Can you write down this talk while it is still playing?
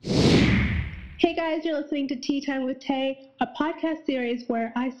Hey guys, you're listening to Tea Time with Tay, a podcast series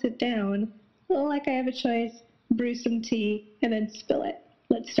where I sit down, like I have a choice, brew some tea, and then spill it.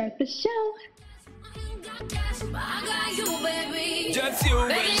 Let's start the show. Just you,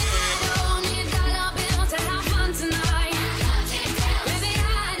 baby.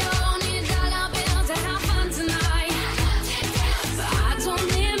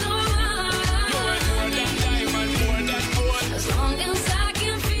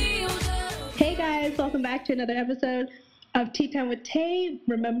 Welcome back to another episode of Tea Time with Tay.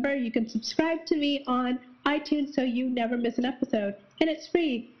 Remember, you can subscribe to me on iTunes so you never miss an episode. And it's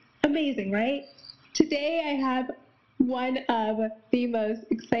free. Amazing, right? Today I have one of the most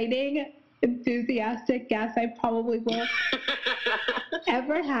exciting, enthusiastic guests I probably will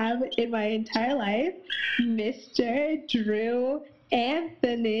ever have in my entire life, Mr. Dru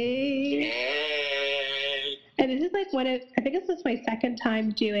Anthony. Hey. And this is like I think this is my second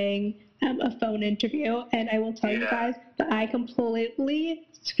time doing a phone interview, and I will tell you guys that I completely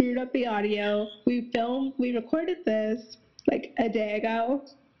screwed up the audio. We recorded this like a day ago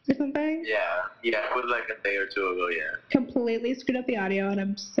or something. Yeah, it was like a day or two ago, yeah. Completely screwed up the audio, and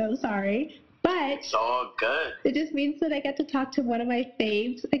I'm so sorry. But it's all good. It just means that I get to talk to one of my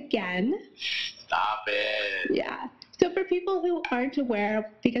faves again. Stop it. Yeah. So for people who aren't aware,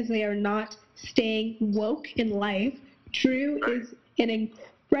 because they are not staying woke in life, Dru is an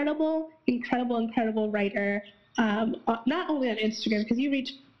incredible writer, not only on Instagram, because you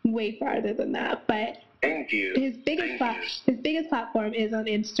reach way farther than that, but thank you. His biggest platform is on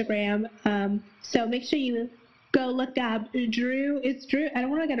Instagram, so make sure you go look up Dru. It's Dru, I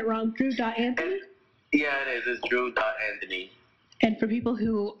don't want to get it wrong, Dru.Anthony? Yeah, it is. It's Dru.Anthony. And for people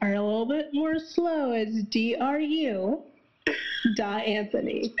who are a little bit more slow, it's DRU.Anthony.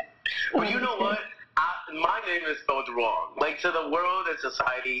 Well, you know what? My name is spelled wrong. Like, to the world and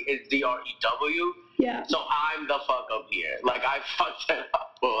society, it's DREW. Yeah. So I'm the fuck up here. Like, I fucked it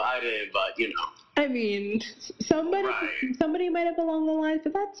up. Well, I didn't, but, you know. I mean, somebody might have along the lines,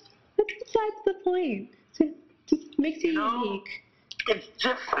 but that's besides the point. It just makes you unique. It's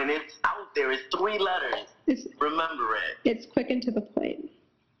different. It's out there. It's 3 letters. Remember it. It's quick and to the point.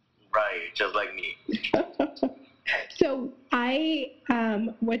 Right, just like me. So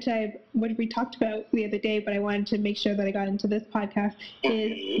what we talked about the other day, but I wanted to make sure that I got into this podcast,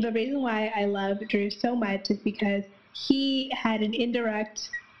 is the reason why I love Dru so much is because he had an indirect,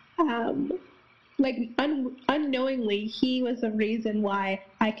 unknowingly, he was the reason why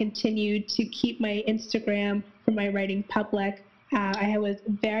I continued to keep my Instagram for my writing public. I was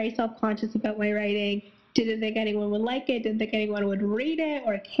very self-conscious about my writing, didn't think anyone would like it, didn't think anyone would read it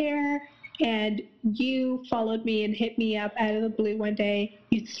or care. And you followed me and hit me up out of the blue one day.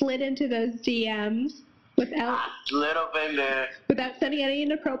 You slid into those DMs without sending any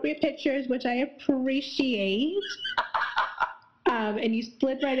inappropriate pictures, which I appreciate. And you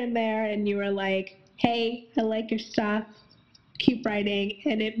slid right in there and you were like, hey, I like your stuff. Keep writing.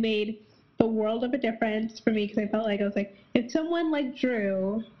 And it made the world of a difference for me because I felt like, if someone like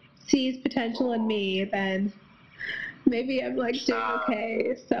Dru sees potential in me, then maybe I'm doing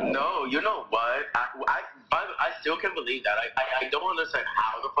okay. So no, you know what? I still can't believe that. I don't understand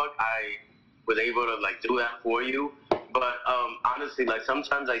how the fuck I was able to do that for you. But honestly,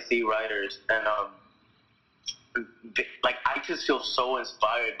 sometimes I see writers and I just feel so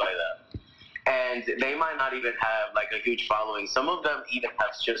inspired by them. And they might not even have a huge following. Some of them even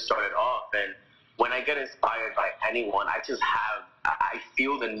have just started off. And when I get inspired by anyone, I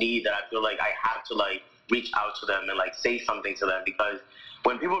feel the need that I feel like I have to reach out to them and say something to them, because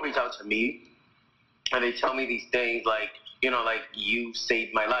when people reach out to me and they tell me these things you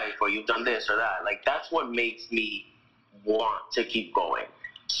saved my life or you've done this or that, that's what makes me want to keep going.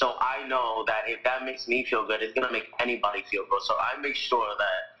 So I know that if that makes me feel good, it's gonna make anybody feel good. So I make sure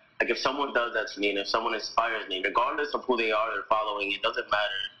that if someone does that to me and if someone inspires me, regardless of who they are they're following, it doesn't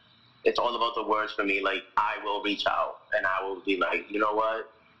matter. It's all about the words for me. I will reach out and I will be you know what?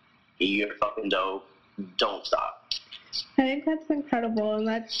 You're fucking dope. Don't stop. I think that's incredible.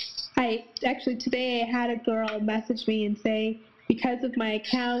 And today I had a girl message me and say, because of my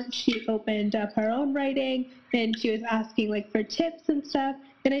account, she opened up her own writing and she was asking for tips and stuff.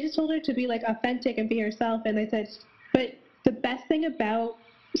 And I just told her to be authentic and be herself. And I said, but the best thing about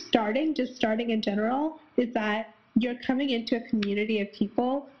starting in general, is that you're coming into a community of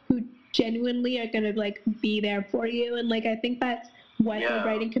people who genuinely are going to be there for you. And I think that's what the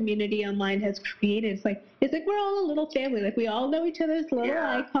writing community online has created. It's we're all a little family. We all know each other's little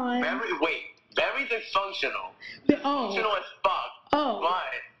icons. Very dysfunctional. Dysfunctional as fuck. Oh.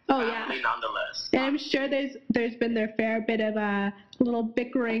 But Oh, yeah. Nonetheless. And I'm sure there's been their fair bit of little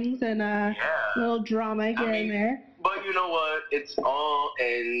bickerings and little drama here and there. But you know what? It's all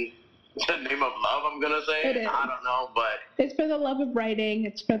in the name of love, I'm going to say. It is. I don't know, but... It's for the love of writing.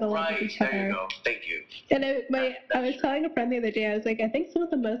 It's for the love of each other. There you go. Thank you. And I was telling a friend the other day, I was like, I think some of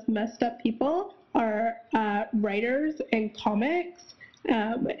the most messed up people are writers and comics.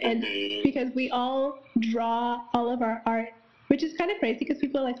 And because we all draw all of our art, which is kind of crazy because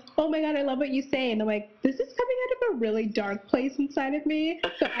people are like, oh my God, I love what you say. And I'm like, this is coming out of a really dark place inside of me.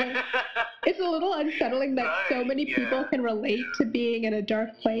 So it's a little unsettling that so many people can relate to being in a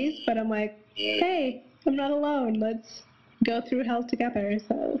dark place. But I'm like, hey, I'm not alone. Let's go through hell together.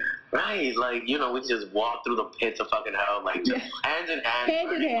 So. Right, like, we just walk through the pits of fucking hell, like, just hand in hand.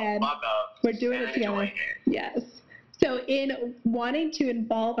 Hand in hand. We're doing it together. Yes. So in wanting to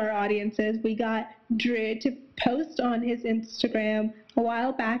involve our audiences, we got Dru to post on his Instagram a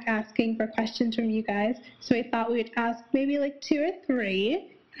while back asking for questions from you guys. So we thought we'd ask maybe like 2 or 3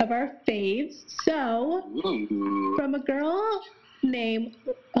 of our faves. So from a girl named,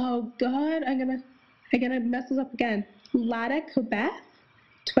 oh God, I'm gonna mess this up again. Lada Kubeth,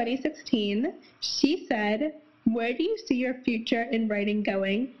 2016. She said, "Where do you see your future in writing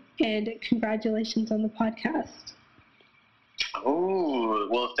going? And congratulations on the podcast." Oh,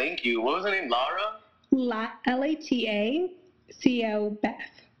 well, thank you. What was her name? Lara? Lataco Beth.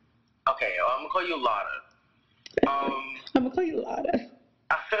 Okay, I'm going to call you Lada. I'm going to call you Lada.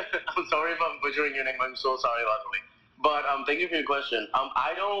 I'm sorry if I'm butchering your name. I'm so sorry, by the way. But thank you for your question.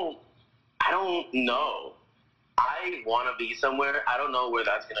 I don't know. I want to be somewhere. I don't know where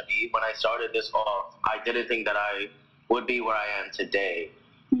that's going to be. When I started this off, I didn't think that I would be where I am today.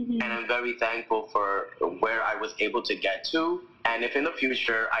 Mm-hmm. And I'm very thankful for where I was able to get to. And if in the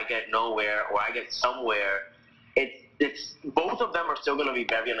future I get nowhere or I get somewhere, it's both of them are still going to be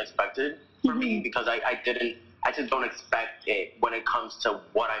very unexpected for me because I just don't expect it when it comes to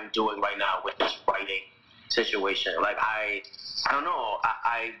what I'm doing right now with this writing situation. Like I don't know.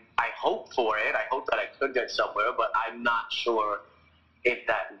 I hope for it. I hope that I could get somewhere, but I'm not sure if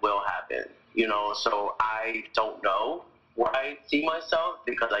that will happen. So I don't know where I see myself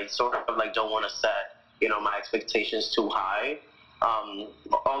because I sort of like don't want to set, my expectations too high.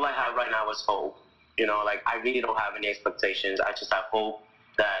 All I have right now is hope. Like I really don't have any expectations. I just have hope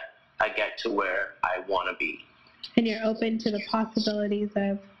that I get to where I want to be. And you're open to the possibilities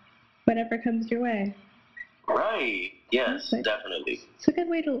of whatever comes your way. Right. Yes, definitely. It's a good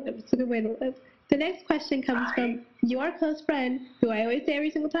way to live. The next question comes from your close friend, who I always say every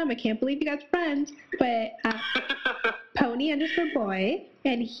single time, I can't believe you guys are friends, but Pony_boy,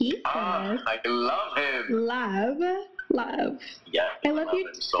 and he says, I love him. Love. Yeah. I love you.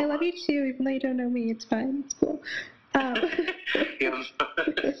 I love you too, even though you don't know me. It's fine. It's cool.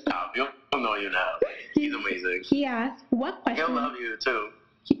 Stop. He'll know you now. He's amazing. He asked, what question? He'll love you too.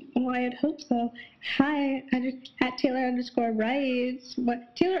 Well, I'd hope so. Hi, at Taylor_writes.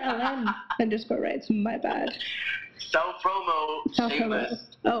 What? Taylor LM_writes. My bad. Self-promo.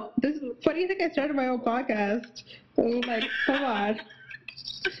 Shameless. Oh, what do you think I started my own podcast? Oh my, come on.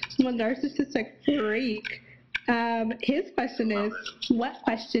 I'm a narcissistic freak. His question is, what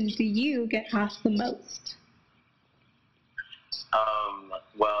question do you get asked the most?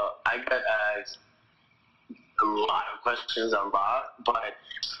 Well, I get asked a lot of questions, but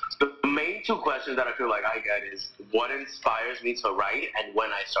the main 2 questions that I feel like I get is what inspires me to write and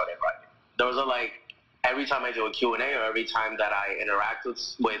when I started writing. Those are like every time I do a Q&A or every time that I interact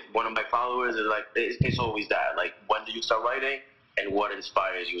with one of my followers, it's always that. Like, when do you start writing and what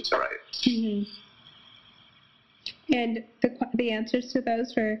inspires you to write? Mm-hmm. And the answers to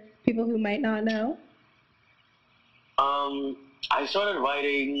those for people who might not know? I started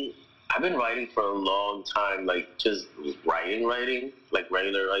writing, I've been writing for a long time, like just writing, like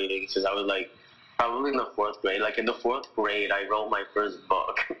regular writing, since I was like probably in the 4th grade. Like in the 4th grade, I wrote my first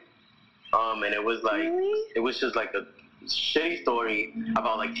book. And it was like, It was just like a shitty story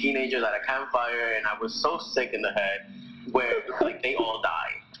about like teenagers at a campfire, and I was so sick in the head where like they all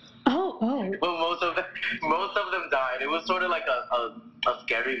died. Oh. Well, most of them died. It was sort of like a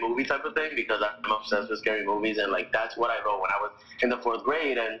scary movie type of thing because I'm obsessed with scary movies, and like that's what I wrote when I was in the 4th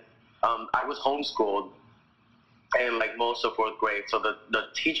grade, and I was homeschooled, and like most of 4th grade. So the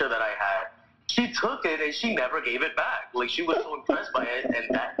teacher that I had, she took it and she never gave it back. Like she was so impressed by it, and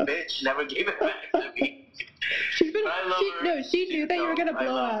that bitch never gave it back to me. She knew that you were gonna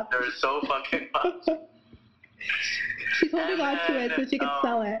blow up. They're so fucking much. She's holding on to it so she could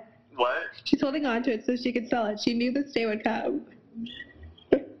sell it. What? She's holding on to it so she could sell it. She knew this day would come.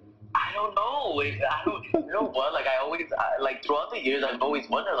 I don't know. You know what? Like like throughout the years, I've always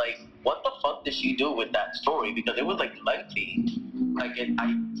wondered, like, what the fuck did she do with that story? Because it was like lengthy. Like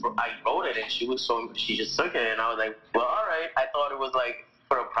I wrote it, and she just took it, and I was like, well, all right. I thought it was like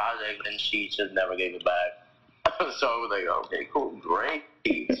for a project, and she just never gave it back. So I was like, okay, cool, great.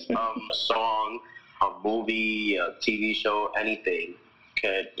 A song, a movie, a TV show, anything.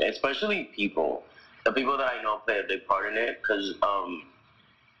 Could, especially people. The people that I know play a big part in it, because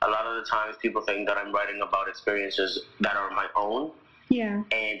a lot of the times people think that I'm writing about experiences that are my own. Yeah.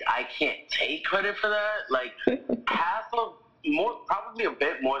 And I can't take credit for that. Like probably a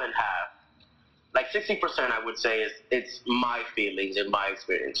bit more than half. Like 60%, I would say it's my feelings and my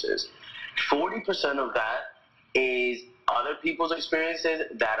experiences. 40% of that is other people's experiences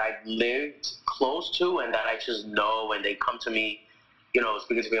that I've lived close to and that I just know, and they come to me,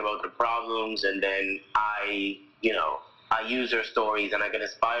 speaking to me about their problems, and then I use their stories and I get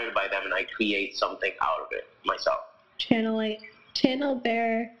inspired by them and I create something out of it myself. Channel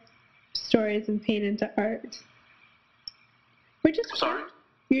their stories and paint into art. We're just sorry.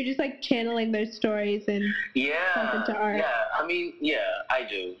 You're just like channeling their stories and into art. Yeah. I mean, yeah, I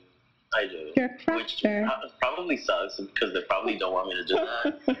do. You're a crafter. Which probably sucks because they probably don't want me to do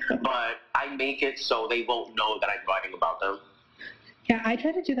that. But I make it so they won't know that I'm writing about them. Yeah, I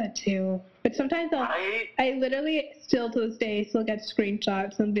try to do that too. But sometimes I literally still to this day still get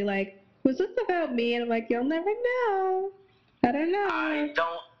screenshots and be like, was this about me? And I'm like, you'll never know. I don't know. I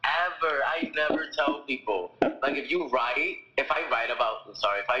never tell people. Like if I write about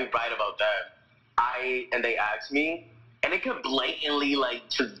them, and they ask me, and it could blatantly like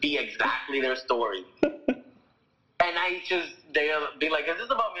just be exactly their story. And they'll be like, is this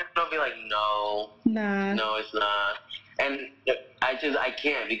about me? And I'll be like, no. Nah. No, it's not. And I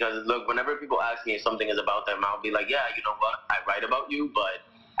can't, because look, whenever people ask me if something is about them, I'll be like, yeah, you know what? I write about you, but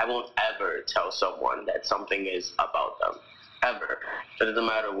I won't ever tell someone that something is about them. Ever. It doesn't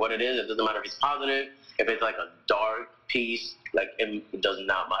matter what it is. It doesn't matter if it's positive. If it's like a dark piece, like it does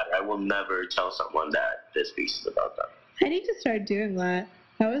not matter. I will never tell someone that this piece is about them. I need to start doing that.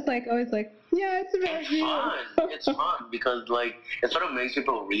 I was always like, yeah, it's about you. It's fun because like it sort of makes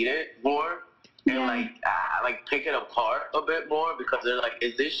people read it more and like pick it apart a bit more, because they're like,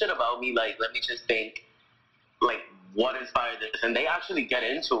 is this shit about me? Like, let me just think, like, what inspired this? And they actually get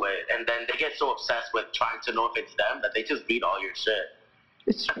into it, and then they get so obsessed with trying to know if it's them that they just read all your shit.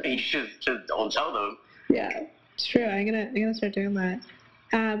 It's true. And you just don't tell them. Yeah, it's true. I'm gonna start doing that.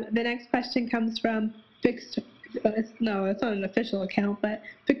 The next question comes from it's not an official account, but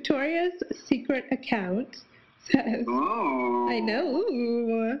Victoria's secret account says, ooh. I know,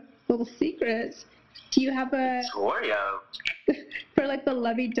 ooh, little secrets. Do you have Victoria? For like the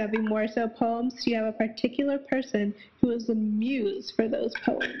lovey-dovey more so poems, do you have a particular person who is the muse for those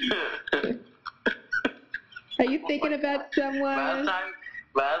poems? Are you thinking about someone?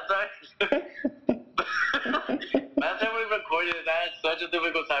 Last time we recorded this, I had such a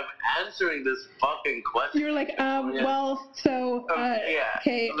difficult time answering this fucking question. You were like, well, so, yeah.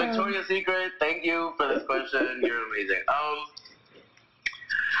 Okay. Victoria's Secret, thank you for this question. You're amazing.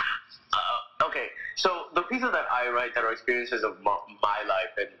 Okay, so the pieces that I write that are experiences of my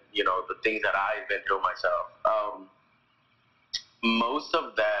life and, the things that I've been through myself, most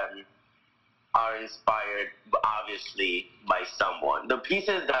of them are inspired, obviously, by someone. The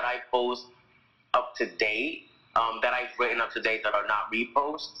pieces that I post up to date, that I've written up to date that are not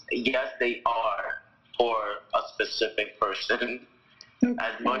reposts, yes, they are for a specific person. Okay.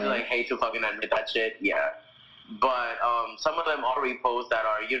 As much as I hate to fucking admit that shit, yeah. But some of them are reposts that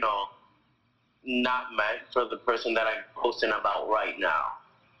are, not meant for the person that I'm posting about right now,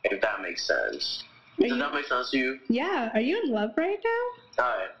 if that makes sense. Does that make sense to you? Yeah. Are you in love right now?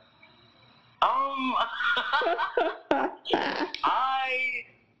 All right.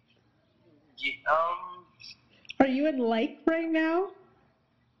 Are you in like right now?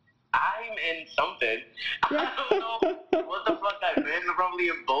 I'm in something. I don't know what the fuck I'm in. Probably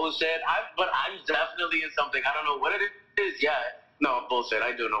in bullshit. But I'm definitely in something. I don't know what it is yet. No, bullshit.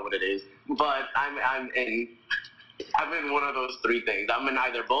 I do know what it is. But I'm in one of those three things. I'm in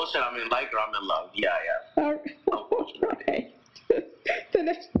either bullshit, I'm in like, or I'm in love. Yeah. All right. The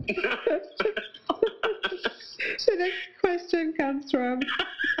next question comes from...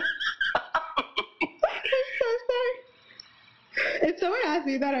 I'm so sorry. If someone asks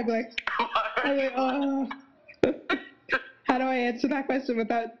me that, I'm like, oh. How do I answer that question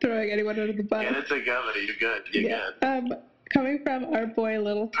without throwing anyone under the bus? Get it together. You're good. You're good. Coming from our boy,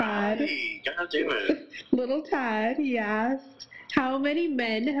 Little Todd. Hey, God damn it. Little Todd, he asked, how many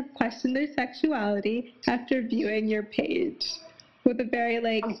men have questioned their sexuality after viewing your page? with a very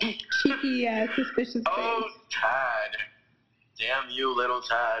like cheeky, suspicious Oh, face. Tad. Damn you, little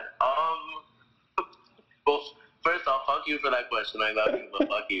Tad. Well, first off, fuck you for that question. I love you, but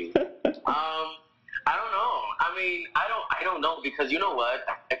fuck you. I don't know. I mean, I don't know because you know what?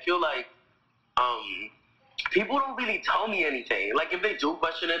 I feel like people don't really tell me anything. Like if they do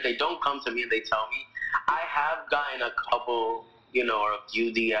question it, they don't come to me and they tell me. I have gotten a couple, or a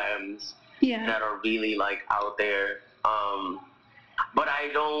few DMs Yeah. that are really like out there. But I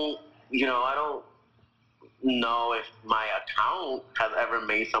don't, I don't know if my account has ever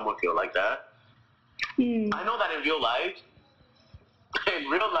made someone feel like that. I know that in real life,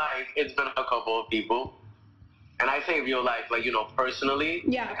 it's been a couple of people. And I say real life, like, personally,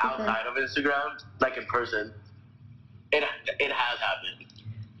 Yeah, like outside of Instagram, like in person, it has happened.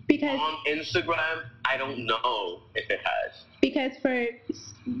 Because on Instagram, I don't know if it has. Because for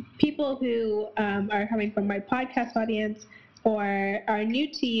people who are coming from my podcast audience or are new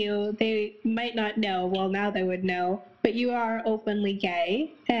to you, they might not know. Well, now they would know. But you are openly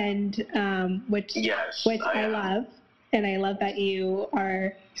gay, and which I love, and I love that you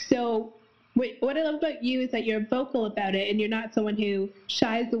are so. What I love about you is that you're vocal about it, and you're not someone who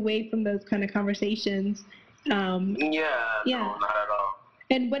shies away from those kind of conversations. No, not at all.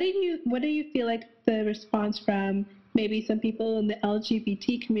 And what do you feel like the response from maybe some people in the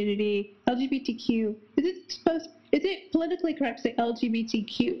LGBT community, LGBTQ? Is it politically correct to say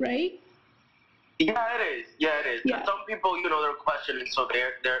LGBTQ, right? Yeah, it is. Yeah. Some people, they're questioning, so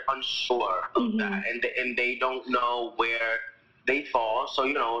they're unsure of that, and they don't know where they fall. So,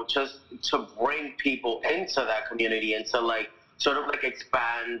 just to bring people into that community and to like sort of like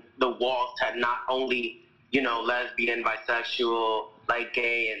expand the walls to not only lesbian, bisexual, like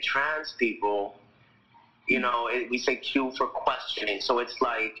gay and trans people. We say Q for questioning. So it's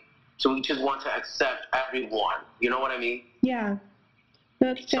like, so we just want to accept everyone. You know what I mean? Yeah.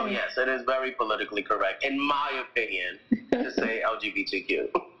 So yes, it is very politically correct, in my opinion, to say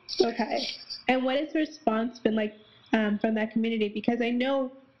LGBTQ. Okay. And what has the response been like from that community? Because I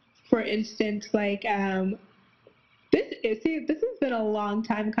know, for instance, like this has been a long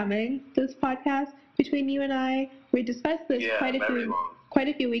time coming. This podcast between you and I, we discussed this quite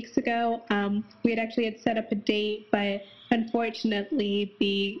a few weeks ago. We had set up a date, but unfortunately,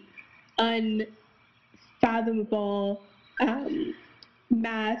 the unfathomable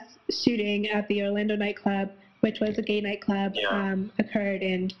mass shooting at the Orlando nightclub, which was a gay nightclub, occurred,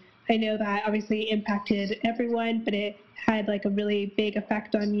 and I know that obviously impacted everyone, but it had like a really big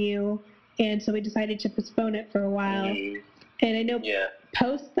effect on you, and so we decided to postpone it for a while. And I know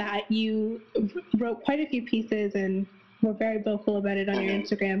post that you wrote quite a few pieces and were very vocal about it on your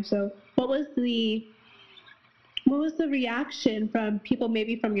Instagram. So what was the reaction from people,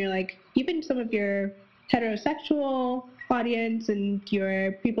 maybe from your like even some of your heterosexual audience and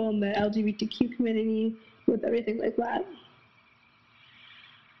your people in the LGBTQ community with everything like that?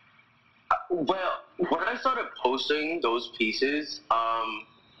 Well, when I started posting those pieces,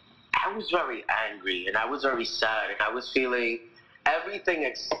 I was very angry and I was very sad and I was feeling everything.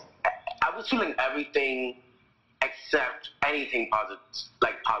 I was feeling everything except anything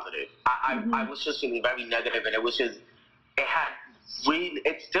positive. I was just feeling very negative, and it was just,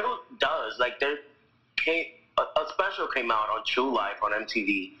 it still does. Like a special came out on True Life on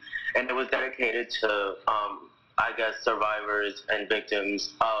MTV, and it was dedicated to, I guess, survivors and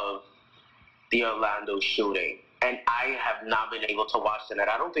victims of the Orlando shooting. And I have not been able to watch it, and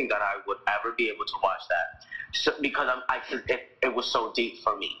I don't think that I would ever be able to watch that, because it was so deep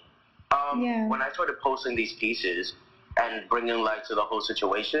for me. When I started posting these pieces and bringing light to the whole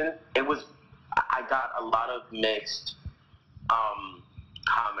situation, I got a lot of mixed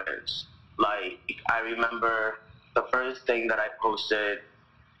comments. Like, I remember the first thing that I posted,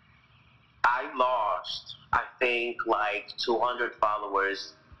 I lost, I think, like 200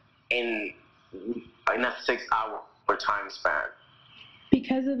 followers in a 6-hour time span.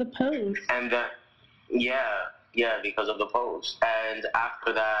 Because of the post. And then, because of the post. And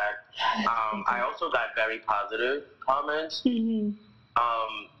after that, I also got very positive comments,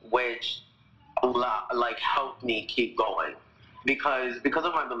 which helped me keep going. Because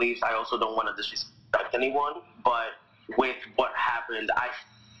of my beliefs, I also don't want to disrespect anyone. But with what happened, I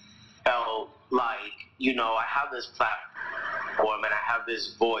felt like, I have this platform and I have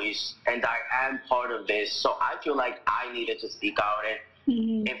this voice and I am part of this. So I feel like I needed to speak out.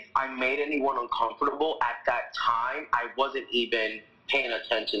 And if I made anyone uncomfortable at that time, I wasn't even paying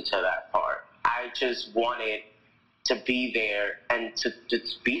attention to that part. I just wanted to be there and to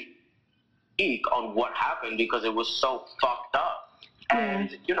speak on what happened because it was so fucked up.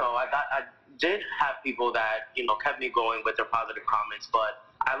 And, I did have people that, kept me going with their positive comments, but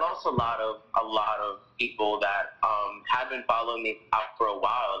I lost a lot of people that had been following me out for a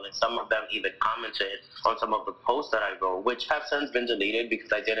while, and some of them even commented on some of the posts that I wrote, which have since been deleted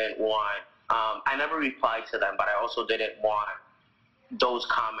because I didn't want. I never replied to them, but I also didn't want those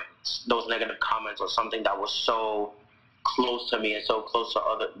comments, those negative comments, or something that was so close to me and so close to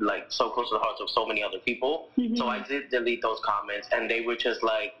so close to the hearts of so many other people. Mm-hmm. So I did delete those comments, and they were just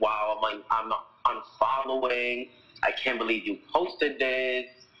like, "Wow, I'm not unfollowing. I can't believe you posted this.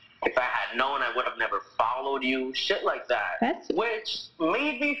 If I had known, I would have never followed you." Shit like that, which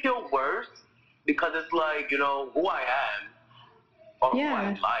made me feel worse because it's like, who I am or who I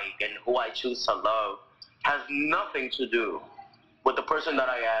like and who I choose to love has nothing to do with the person that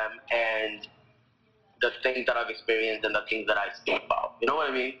I am and the things that I've experienced and the things that I speak about. You know what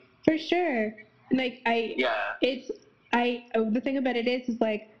I mean? For sure. Like, the thing about it is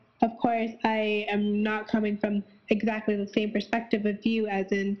like, of course, I am not coming from exactly the same perspective of you,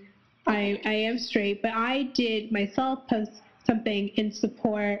 as in I am straight, but I did myself post something in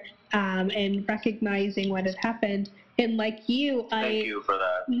support and recognizing what had happened. And like you, Thank you for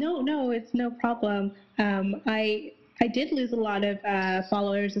that. No, it's no problem. I did lose a lot of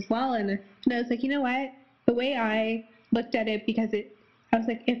followers as well, and I was like, you know what? The way I looked at it, I was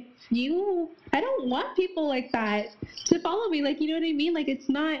like, I don't want people like that to follow me. Like, you know what I mean? Like, it's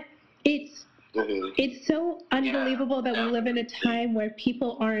so unbelievable that we live in a time where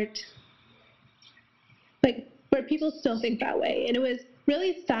people aren't, like, where people still think that way. And it was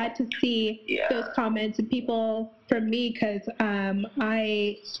really sad to see those comments and people from me, because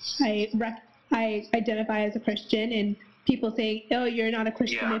I identify as a Christian, and people saying, "Oh, you're not a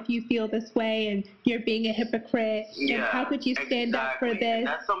Christian if you feel this way, and you're being a hypocrite. And how could you stand up for this?" And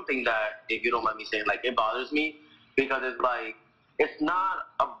that's something that, if you don't mind me saying, like, it bothers me, because it's like, it's not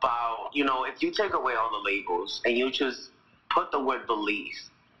about, if you take away all the labels and you just put the word belief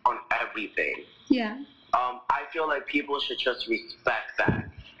on everything. Yeah. I feel like people should just respect that.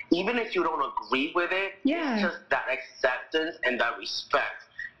 Even if you don't agree with it, it's just that acceptance and that respect.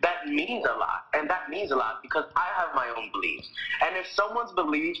 That means a lot. And that means a lot because I have my own beliefs. And if someone's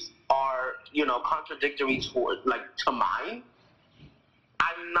beliefs are, contradictory to mine,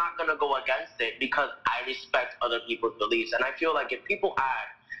 I'm not going to go against it because I respect other people's beliefs. And I feel like if people had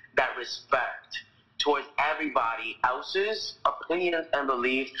that respect towards everybody else's opinions and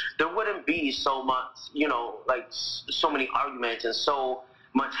beliefs, there wouldn't be so much, so many arguments and so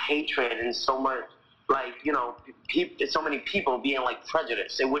much hatred and so much, so many people being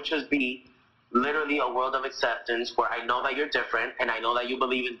prejudiced. It would just be literally a world of acceptance where I know that you're different and I know that you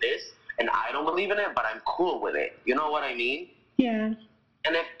believe in this and I don't believe in it, but I'm cool with it. You know what I mean? Yeah.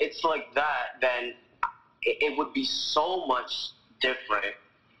 And if it's like that, then it would be so much different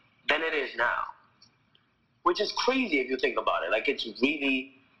than it is now. Which is crazy if you think about it. Like, it's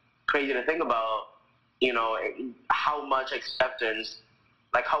really crazy to think about, how much acceptance,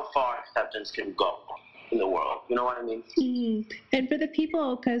 how far acceptance can go in the world. You know what I mean? Mm-hmm. And for the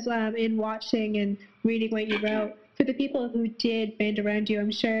people, because in watching and reading what you wrote, for the people who did band around you,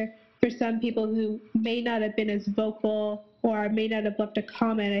 I'm sure for some people who may not have been as vocal or may not have left a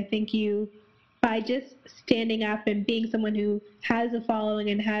comment, I think you, by just standing up and being someone who has a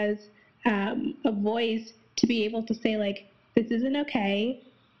following and has a voice to be able to say, this isn't okay.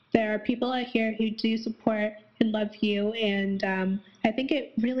 There are people out here who do support and love you, and I think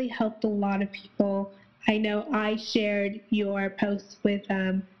it really helped a lot of people. I know I shared your posts with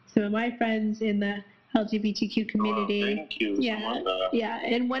some of my friends in the LGBTQ community. Oh, thank you. Yeah,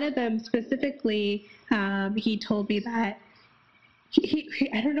 and one of them specifically, he told me that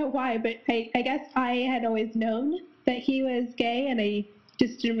I don't know why, but I guess I had always known that he was gay, and I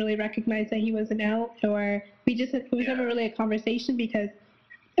just didn't really recognize that he wasn't out, or it was never really a conversation, because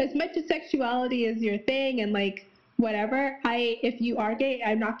as much as sexuality is your thing and whatever, if you are gay,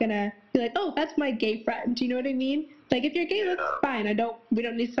 I'm not gonna be like, oh, that's my gay friend. Do you know what I mean? If you're gay, that's fine. We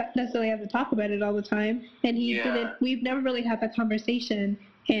don't necessarily have to talk about it all the time. And we've never really had that conversation.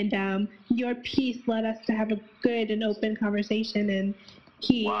 And your piece led us to have a good and open conversation. And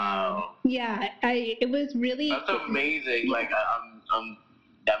it was really. That's amazing. Yeah.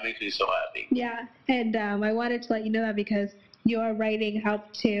 That makes me so happy. Yeah, and I wanted to let you know that because your writing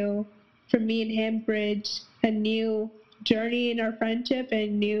helped to, for me and him, bridge a new journey in our friendship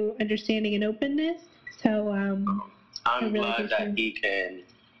and new understanding and openness. So I'm really glad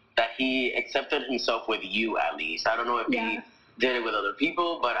that he accepted himself with you, at least. I don't know if he did it with other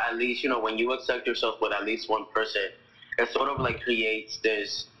people, but at least, when you accept yourself with at least one person, it sort of creates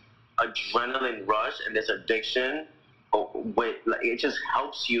this adrenaline rush and this addiction. It just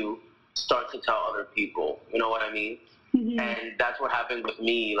helps you start to tell other people. You know what I mean? Mm-hmm. And that's what happened with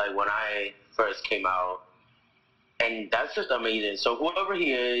me, like, when I first came out. And that's just amazing. So whoever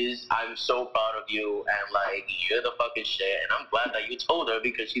he is, I'm so proud of you, and, like, you're the fucking shit. And I'm glad that you told her,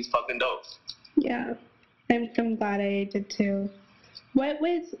 because she's fucking dope. Yeah, I'm glad I did too. What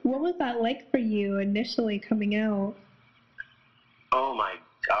was that like for you initially coming out? Oh my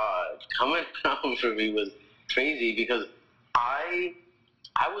God, coming out for me was crazy, because I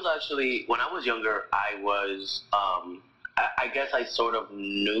was actually, when I was younger, I guess I sort of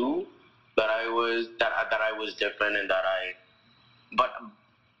knew that I was different, and but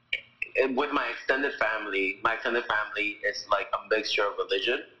with my extended family, is like a mixture of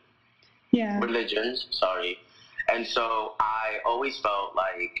religions, sorry. And so I always felt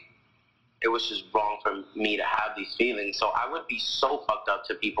like it was just wrong for me to have these feelings. So I would be so fucked up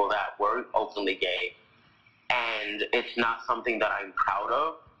to people that weren't openly gay, and it's not something that I'm proud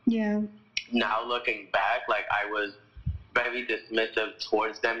of. Yeah. Now looking back, like, I was very dismissive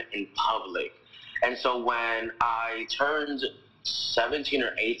towards them in public. And so when I turned 17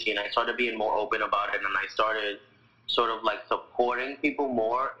 or 18, I started being more open about it, and I started sort of like supporting people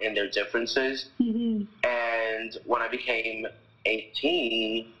more in their differences. Mm-hmm. And when I became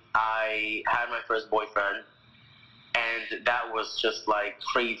 18, I had my first boyfriend, and that was just like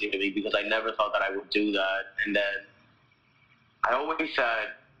crazy to me, because I never thought that I would do that. And then I always said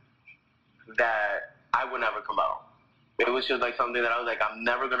that I would never come out. It was just like something that I was like, I'm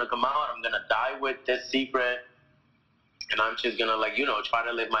never gonna come out. I'm gonna die with this secret, and I'm just gonna, like, try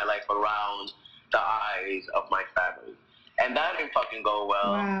to live my life around the eyes of my family. And that didn't fucking go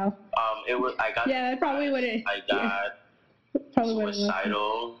well. Wow. I got. Yeah, that probably wouldn't. I got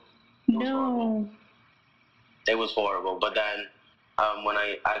suicidal. No. It was horrible. But then, when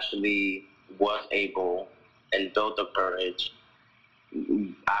I actually was able and built the courage,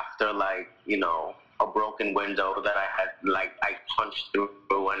 after, like, a broken window that I had, like, I punched through,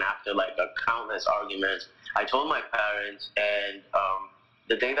 and after, like, a countless arguments, I told my parents. And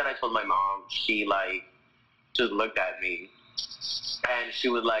the day that I told my mom, she, like, just looked at me, and she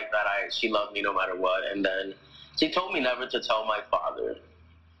was like that she loved me no matter what. And then she told me never to tell my father.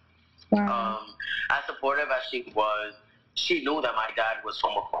 Wow. As supportive as she was, she knew that my dad was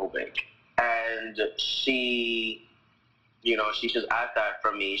homophobic, and she just asked that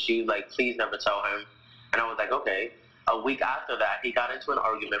from me. She was like, please never tell him. And I was like, okay. A week after that, he got into an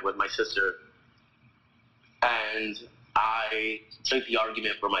argument with my sister, and I took the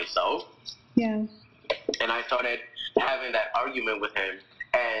argument for myself. Yeah. And I started having that argument with him,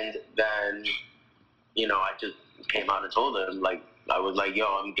 and then, I just came out and told him, like, I was like, yo,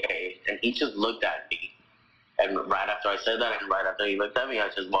 I'm gay. And he just looked at me. And right after I said that, and right after he looked at me, I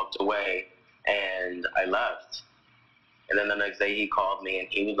just walked away, and I left. And then the next day he called me, and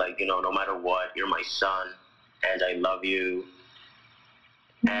he was like, no matter what, you're my son, and I love you.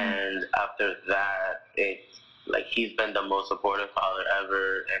 Mm-hmm. And after that, like, he's been the most supportive father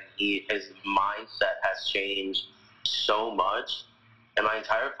ever, and his mindset has changed so much, and my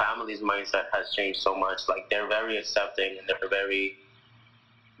entire family's mindset has changed so much. Like, they're very accepting, and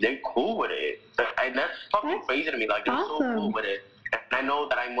they're cool with it. And that's fucking crazy to me. Like, they're awesome. So cool with it. And I know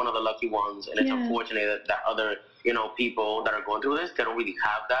that I'm one of the lucky ones, and it's unfortunate that other, people that are going through this, they don't really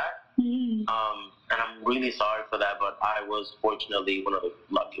have that. Mm-hmm. And I'm really sorry for that, but I was fortunately one of the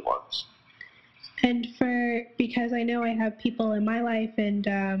lucky ones. And because I know I have people in my life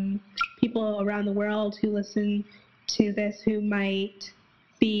and people around the world who listen to this who might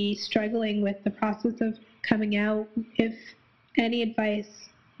be struggling with the process of coming out, if any advice,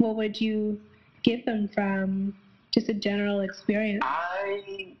 what would you give them from just a general experience?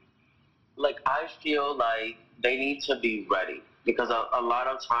 I feel like they need to be ready, because a lot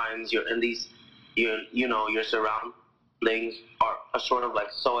of times you're in these, your surroundings are sort of like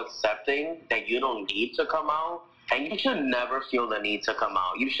so accepting that you don't need to come out, and you should never feel the need to come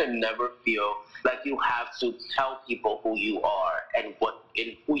out. You should never feel like you have to tell people who you are and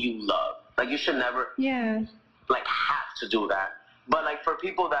who you love. Like, you should never like have to do that. But, like, for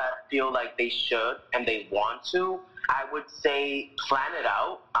people that feel like they should and they want to, I would say plan it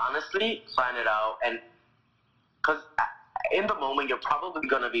out. Honestly, plan it out. And because in the moment, you're probably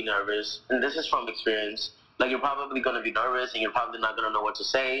going to be nervous. And this is from experience. Like, you're probably going to be nervous, and you're probably not going to know what to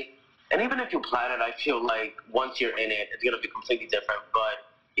say. And even if you plan it, I feel like once you're in it, it's going to be completely different. But,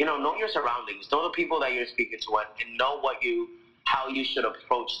 know your surroundings. Know the people that you're speaking to, and know how you should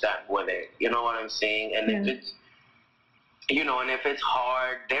approach them with it. You know what I'm saying? And if it's, and if it's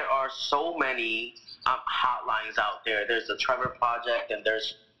hard, there are so many hotlines out there. There's the Trevor Project, and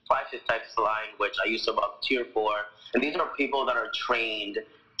there's Crisis Text Line, which I used to volunteer for. And these are people that are trained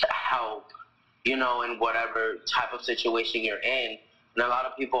to help, in whatever type of situation you're in. And a lot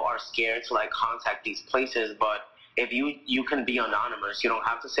of people are scared to like contact these places, but if you can be anonymous, you don't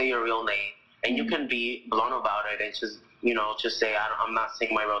have to say your real name, and you can be blunt about it and just say, I'm not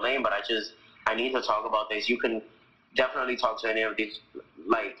saying my real name, but I need to talk about this. You can definitely talk to any of these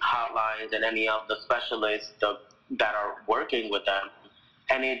like hotlines and any of the specialists that are working with them,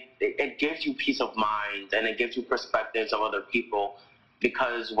 and it gives you peace of mind, and it gives you perspectives of other people.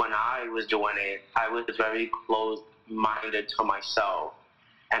 Because when I was doing it, I was very closed-minded to myself,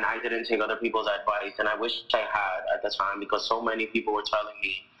 and I didn't take other people's advice, and I wish I had at the time, because so many people were telling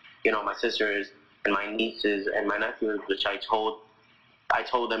me, my sisters and my nieces and my nephews, which I told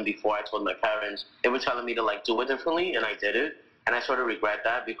them before I told my parents, they were telling me to like do it differently, and I did it, and I sort of regret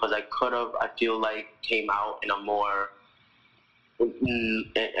that, because I feel like came out in a more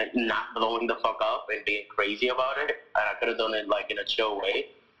not blowing the fuck up and being crazy about it, and I could have done it like in a chill way,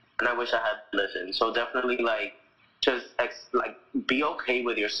 and I wish I had listened. So definitely like just like be okay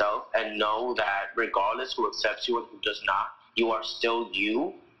with yourself, and know that regardless who accepts you and who does not, you are still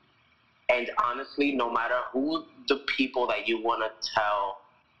you. And honestly, no matter who the people that you want to tell,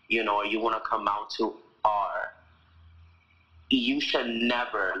 or you want to come out to are, you should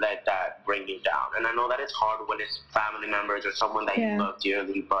never let that bring you down. And I know that it's hard when it's family members or someone that you love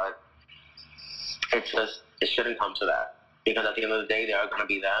dearly, but it shouldn't come to that. Because at the end of the day, they are going to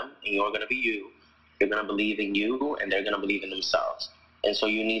be them, and you're going to be you. You're going to believe in you, and they're going to believe in themselves. And so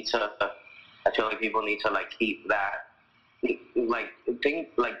you need to, I feel like people need to like keep that,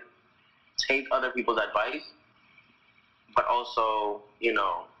 take other people's advice, but also,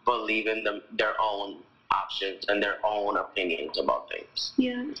 believe in their own options and their own opinions about things.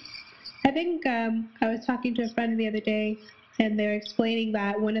 Yeah. I think I was talking to a friend the other day, and they were explaining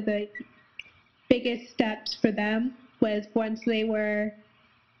that one of the biggest steps for them was once they were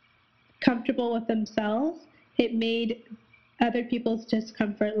comfortable with themselves, it made other people's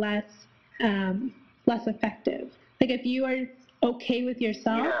discomfort less effective. Like if you are okay with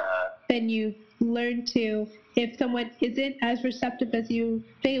yourself, then you learn to, if someone isn't as receptive as you,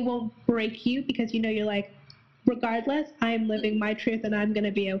 they won't break you, because you're like, regardless, I'm living my truth and I'm going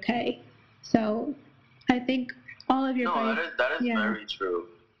to be okay. So I think all of your that is very true.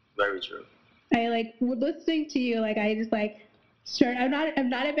 Very true. I like listening to you, like I just like I'm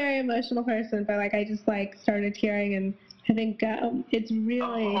not a very emotional person, but like I just like started tearing, and I think it's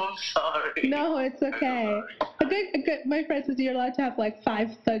really. Oh, I'm sorry. No, it's okay. A good. My friend says you're allowed to have like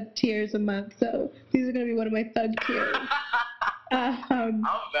 5 thug tears a month, so these are gonna be one of my thug tears. I'm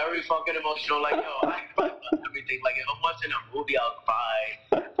very fucking emotional. Like, I cry about everything. Like, if I'm watching a movie, I'll cry.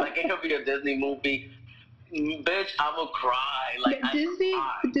 Like, it could be a Disney movie. Bitch, I will cry. Like, Disney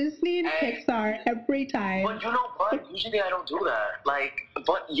and Pixar every time. But you know what? Usually I don't do that. Like,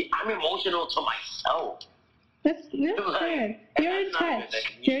 but I'm emotional to myself. That's good. You're in touch.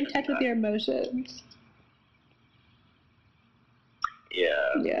 You're in touch with your emotions.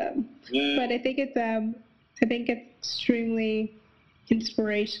 Yeah. But I think it's extremely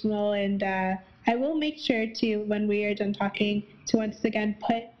inspirational, and I will make sure to, when we are done talking, to once again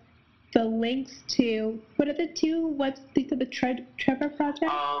put the links to, what are the two? These are the Trevor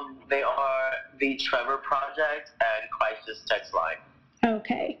Project? They are the Trevor Project and Crisis Text Line.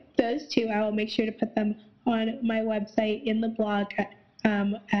 Okay, those two, I will make sure to put them on my website in the blog at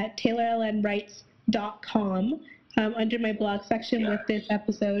taylorlnwrites.com under my blog section with this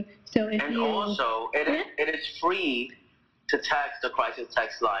episode. So if also, it is free to text the Crisis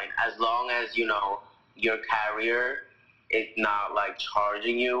Text Line, as long as your carrier is not like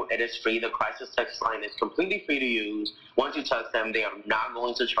charging you. It is free. The Crisis Text Line is completely free to use. Once you text them, they are not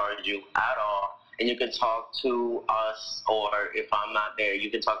going to charge you at all. And you can talk to us, or if I'm not there, you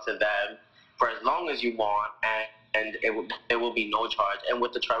can talk to them for as long as you want, and it will be no charge. And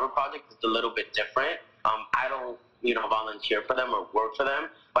with the Trevor Project, it's a little bit different. I don't volunteer for them or work for them,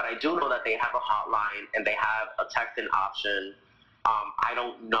 but I do know that they have a hotline and they have a texting option. I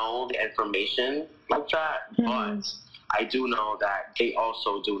don't know the information like that, but I do know that they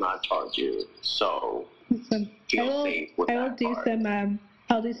also do not charge you. So feel safe with that.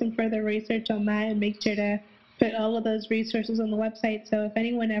 I'll do some further research on that and make sure to put all of those resources on the website. So if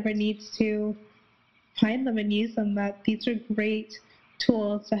anyone ever needs to find them and use them, these are great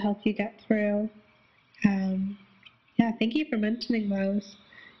tools to help you get through. Thank you for mentioning those.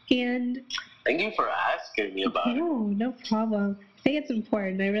 And thank you for asking me about it. No problem. I think it's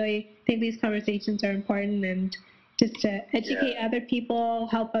important. I really think these conversations are important, and just to educate other people,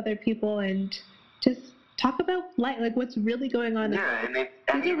 help other people, and just talk about life, like what's really going on. Yeah, and if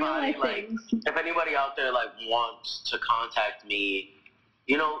anybody out there wants to contact me,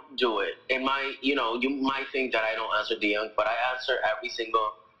 do it. In my, you might think that I don't answer DMs, but I answer every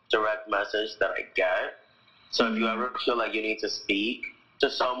single direct message that I get. So if you ever feel like you need to speak to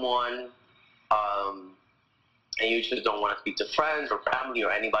someone, and you just don't want to speak to friends or family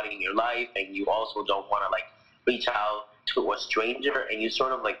or anybody in your life, and you also don't want to like reach out to a stranger, and you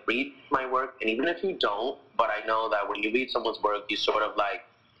sort of like read my work, and even if you don't, but I know that when you read someone's work, you sort of like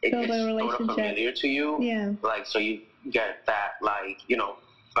it's sort of familiar to you, like so you get that like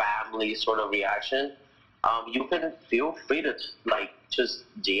family sort of reaction. You can feel free to like just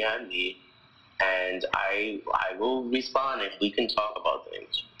DM me, and I will respond, and we can talk about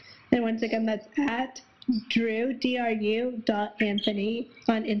things. And once again, that's at Dru, Dru.Anthony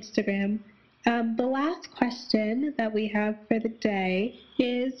on Instagram. The last question that we have for the day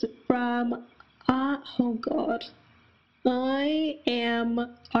is from, oh God, I am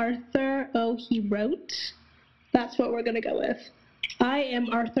Arthur O. He wrote. That's what we're going to go with. I am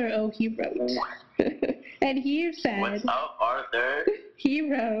Arthur O. He wrote. And he said, "What's up, Arthur?" He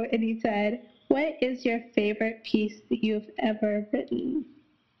wrote, and he said, "What is your favorite piece that you've ever written?"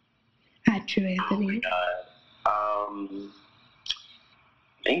 At Dru Anthony. Oh my God.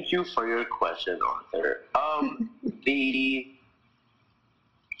 Thank you for your question, Arthur.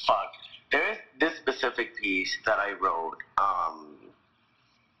 There's this specific piece that I wrote,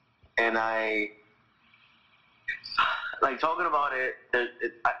 and I like talking about it.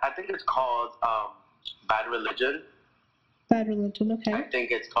 I think it's called Bad Religion. Bad Religion, okay. I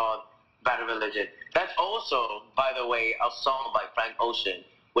think it's called Bad Religion. That's also, by the way, a song by Frank Ocean,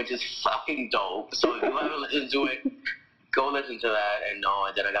 which is fucking dope. So if you haven't listened to it, go listen to that. And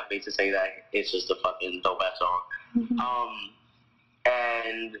then I got paid to say that. It's just a fucking dope-ass song.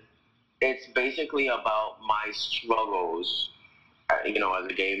 And it's basically about my struggles, as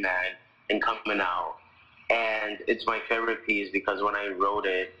a gay man and coming out. And it's my favorite piece because when I wrote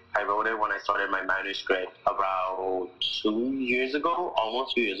it when I started my manuscript about 2 years ago,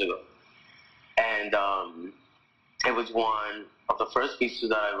 almost 2 years ago. And it was one of the first pieces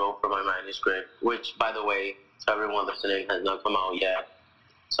that I wrote for my manuscript, which, by the way, to everyone listening, has not come out yet.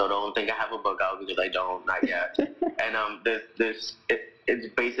 So don't think I have a book out because I don't, not yet. And it's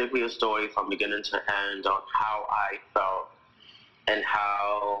basically a story from beginning to end on how I felt and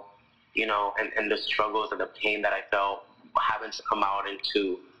how, and the struggles and the pain that I felt having to come out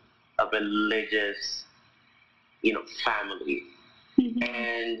into a religious, family.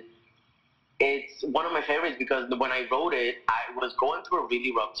 And it's one of my favorites because when I wrote it, I was going through a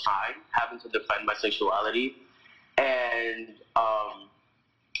really rough time having to defend my sexuality. And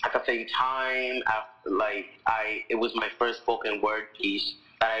at the same time, it was my first spoken word piece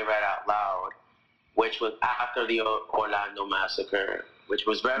that I read out loud, which was after the Orlando massacre, which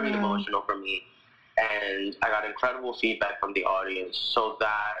was very emotional for me. And I got incredible feedback from the audience. So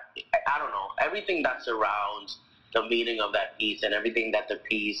that, I don't know, everything that surrounds the meaning of that piece and everything that the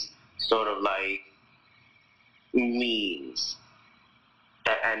piece sort of like means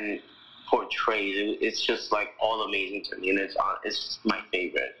and portrays, it's just like all amazing to me, and it's my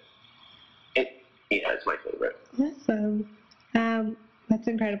favorite. It's my favorite. Awesome. That's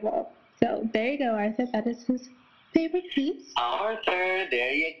incredible. So there you go, Arthur. That is his favorite piece. Arthur,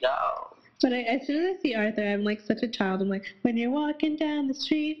 there you go. But as soon as I see Arthur, I'm like such a child. I'm like, when you're walking down the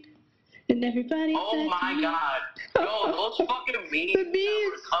street and everybody. Oh my God. Yo, those fucking memes that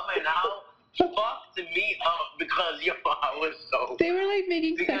were coming out fucked me up because I was so. They were like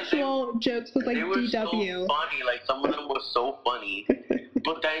making sexual jokes with like they were DW. So funny. Like some of them were so funny.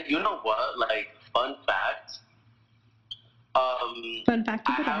 But then you know what? Like fun fact. Fun fact.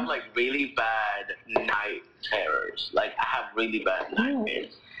 I have like really bad night terrors. Like I have really bad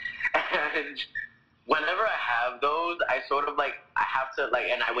nightmares. And whenever I have those, I sort of like, I have to like,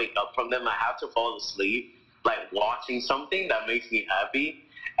 and I wake up from them, I have to fall asleep, like watching something that makes me happy.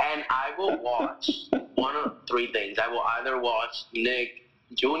 And I will watch one of three things. I will either watch Nick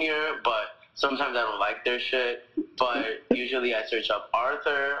Jr., but sometimes I don't like their shit. But usually I search up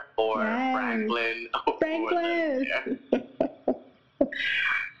Arthur or Franklin. Franklin!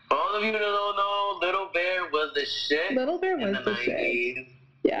 For all of you that don't know, Little Bear was the shit. Little Bear was the 90s. Shit.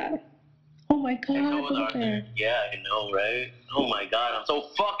 Yeah. Oh my God, Little Bear. Yeah, I know, right? Oh my God, I'm so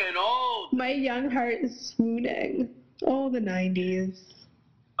fucking old. My young heart is swooning. Oh, the 90s.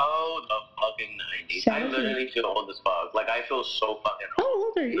 Oh, the fucking 90s. I literally feel old as fuck. Like, I feel so fucking old. How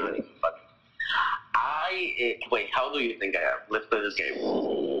old are you? Wait, how old do you think I am? Let's play this game.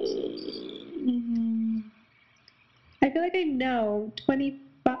 I feel like I know.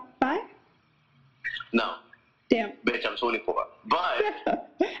 25? No. Damn. Bitch, I'm 24. But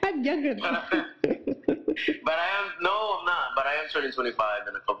I'm younger than that. But I am, no, I'm not. But I am turning 25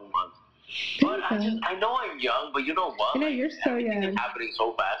 in a couple months. But I know I'm young, but you know what? I know, like, you're so everything young. is happening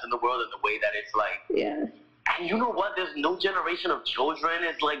so fast in the world in the way that it's like, yeah. And you know what? This new generation of children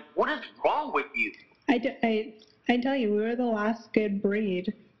is like, what is wrong with you? I tell you, we were the last good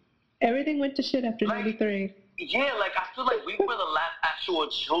breed. Everything went to shit after 93. Yeah, like, I feel like we were the last actual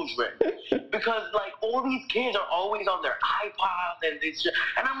children. Because, like, all these kids are always on their iPods and this shit.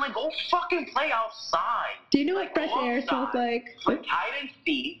 And I'm like, go fucking play outside. Do you know like, what fresh air smells like? Play hide and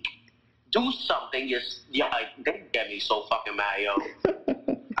seek. Do something. Yeah, like, they get me so fucking mad, yo.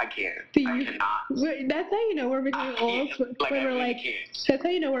 I can't. I cannot. That's how you know we're becoming old. Like, when we're really like, can't. that's how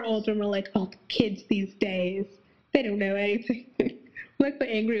you know we're old when we're like, oh, kids these days, they don't know anything. We're like the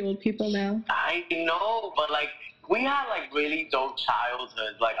angry old people now. I know, but like, we had like really dope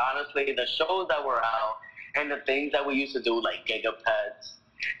childhoods. Like, honestly, the shows that were out and the things that we used to do, like Gigapets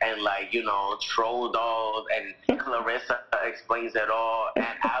and like, you know, Troll Dolls and Clarissa Explains It All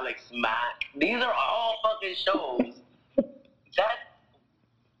and Alex Mack. These are all fucking shows that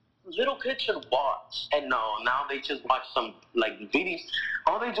little kids should watch. And no, now they just watch some like videos.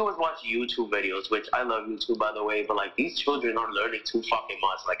 All they do is watch YouTube videos, which I love YouTube, by the way, but like, these children are learning too fucking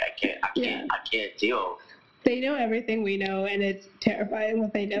much. Like, I can't deal. They know everything we know, and it's terrifying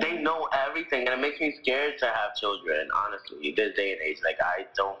what they know. They know everything, and it makes me scared to have children, honestly, this day and age. Like, I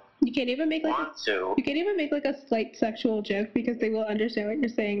don't You can't even make like want to. You can't even make like a slight sexual joke because they will understand what you're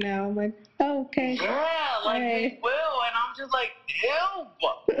saying now. I'm like, oh, okay. Yeah, like, they will, and I'm just like, ew.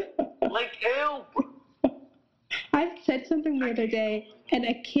 Like, ew. I said something the other day, and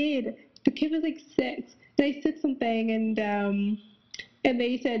the kid was like 6, and I said something, and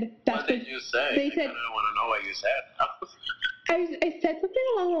they said, what did you say? They said, I don't want to know what you said. I said something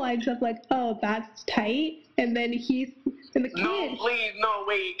along the lines of like, oh, that's tight, and then the kid. No, please, no,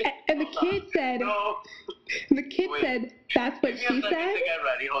 wait. And the kid said, no. The kid said, that's what she said. Get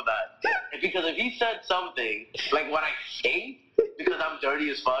ready, hold on. Because if he said something like what I think, because I'm dirty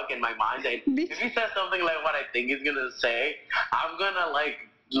as fuck in my mind, and if he says something like what I think he's gonna say, I'm gonna like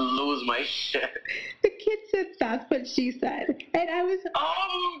lose my shit. The kid said, that's what she said. And I was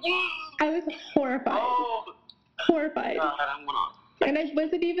horrified. Oh. Horrified. God, I'm gonna... And I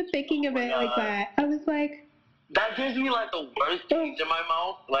wasn't even thinking of it like that. I was like... That gives me like the worst taste in my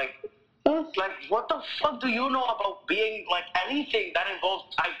mouth. Like, what the fuck do you know about being like anything that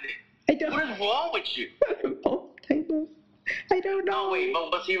involves tightness? I don't... What is wrong with you? Tightness. I don't know. No, wait,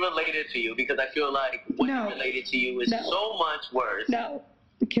 but was he related to you? Because I feel like what he related to you is so much worse. No,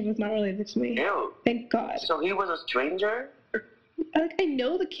 the kid was not related to me. Ew. Thank God. So he was a stranger? Like, I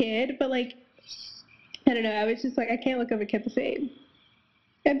know the kid, but like, I don't know. I was just like, I can't look over a kid the same.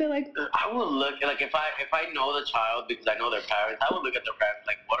 And they're like, I would look like if I know the child because I know their parents, I would look at their parents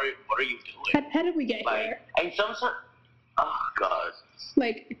like, what are you doing? How did we get here? And sometimes, oh God.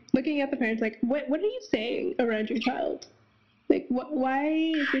 Like looking at the parents, like, what are you saying around your child? Like, why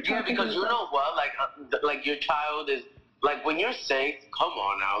is your child? Yeah, because you know what, like your child is like when you're 6. Come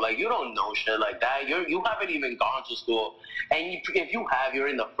on now, like you don't know shit like that. You haven't even gone to school, and if you have, you're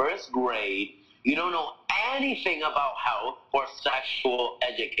in the 1st grade. You don't know anything about health or sexual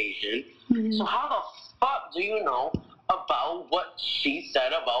education. Mm-hmm. So how the fuck do you know about what she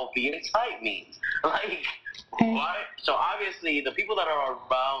said about being tight means? Like, what? So obviously, the people that are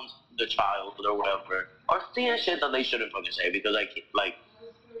around the child or whatever are seeing shit that they shouldn't fucking say because, like.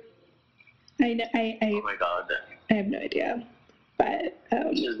 I know. Oh my God. I have no idea, but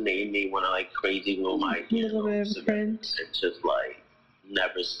it just made me want to like crazy roll my little bit of friend. And just like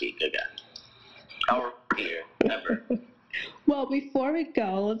never speak again. Or here, never. Well, before we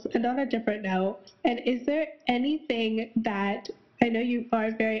go, let's end on a different note. And is there anything that, I know you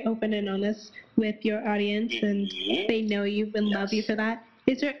are very open and honest with your audience, and they know you and love you for that.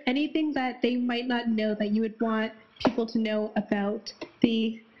 Is there anything that they might not know that you would want people to know about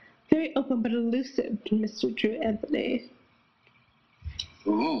the very open but elusive Mr. Dru Anthony?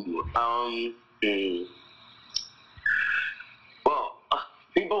 Ooh, well,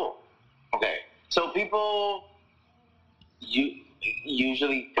 people, okay. So people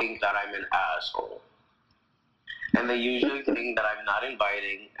usually think that I'm an asshole. And they usually think that I'm not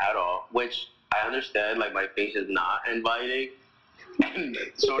inviting at all, which I understand, like my face is not inviting. And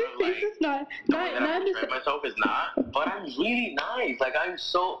sort of like, not I portray myself is not, but I'm really nice. Like I'm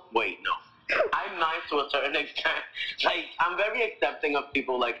I'm nice to a certain extent. Like I'm very accepting of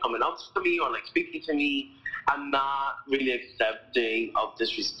people like coming up to me or like speaking to me. I'm not really accepting of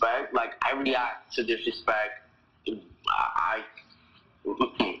disrespect. Like, I react to disrespect. I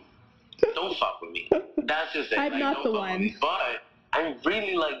don't fuck with me. That's just it. I'm like, not the one. But I'm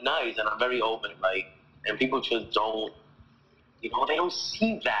really, like, nice, and I'm very open, like, and people just don't You know, they don't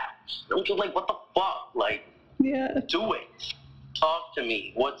see that. Don't you like, what the fuck? Like, Yeah. do it. Talk to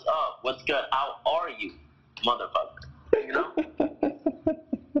me. What's up? What's good? How are you, motherfucker? You know?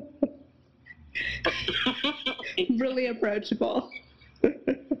 Really approachable.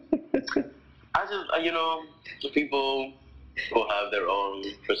 I just, you know, people who have their own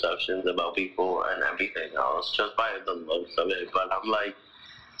perceptions about people and everything else just by the looks of it. But I'm like,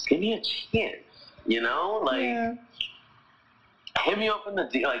 give me a chance, you know? Like, Yeah. hit me up in the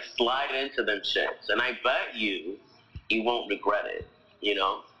like, slide into them shits, and I bet you won't regret it, you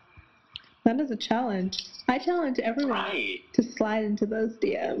know? That is a challenge. I challenge everyone to slide into those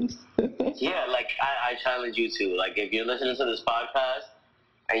DMs. Yeah, like, I challenge you to. Like, if you're listening to this podcast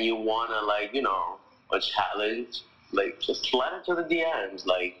and you want to, like, you know, a challenge, like, just slide into the DMs.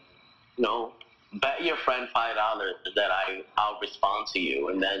 Like, you know, bet your friend $5 that I'll respond to you,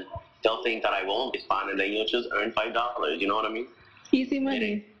 and then they'll think that I won't respond, and then you'll just earn $5. You know what I mean? Easy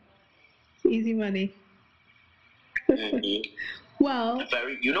money. Easy money. Mm-hmm. Well,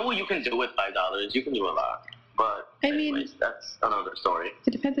 you know what you can do with $5? You can do a lot. But anyways, that's another story.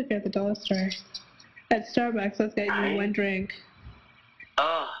 It depends if you're at the dollar store. At Starbucks, let's get you one drink.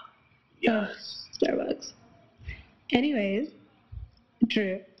 Yes. Starbucks. Anyways,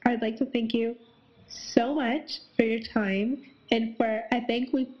 Dru, I'd like to thank you so much for your time and for, I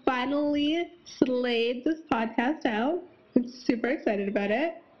think we finally slayed this podcast out. I'm super excited about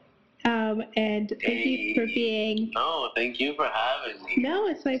it. And thank you for being... No, thank you for having me. No,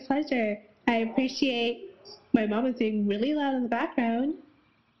 it's my pleasure. I appreciate... My mom is being really loud in the background.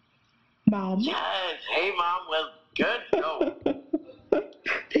 Mom. Yes. Hey, Mom. Well, good. No.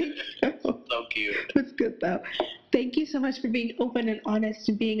 Thank you. So cute. That's good, though. Thank you so much for being open and honest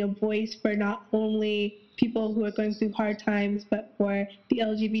and being a voice for not only people who are going through hard times, but for the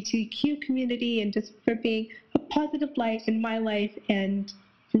LGBTQ community, and just for being a positive light in my life and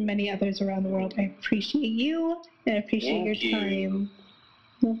for many others around the world. I appreciate you, and I appreciate your time.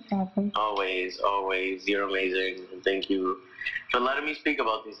 No problem. Always, always. You're amazing. And thank you for letting me speak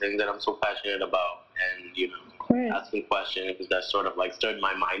about these things that I'm so passionate about. And, you know, asking questions, because that sort of, like, stirred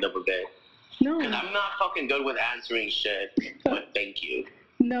my mind up a bit. No. Because I'm not fucking good with answering shit, but thank you.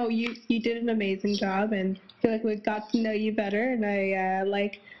 No, you did an amazing job, and I feel like we got to know you better, and I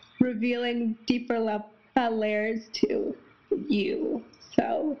like revealing deeper layers to you.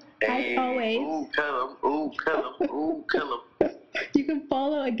 So, as always... Ooh, kill him. You can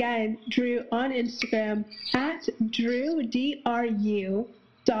follow, again, Dru on Instagram at Dru, DRU,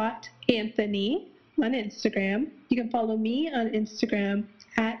 .Anthony on Instagram. You can follow me on Instagram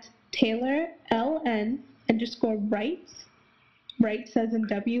at Taylor LN _Writes. Writes as in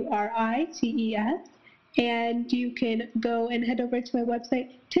WRITES. And you can go and head over to my website,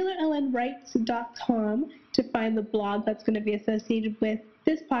 taylorlnwrites.com, to find the blog that's going to be associated with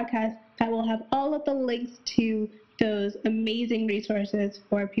this podcast that will have all of the links to those amazing resources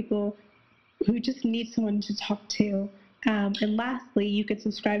for people who just need someone to talk to. And lastly, you can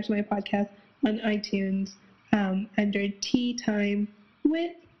subscribe to my podcast on iTunes under Tea Time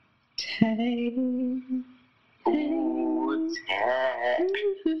with Tay. Ooh,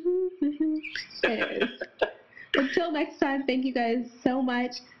 Anyways, until next time, thank you guys so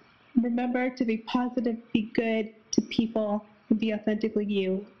much. Remember to be positive, be good to people, and be authentically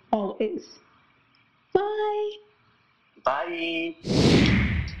you always. Bye. Bye.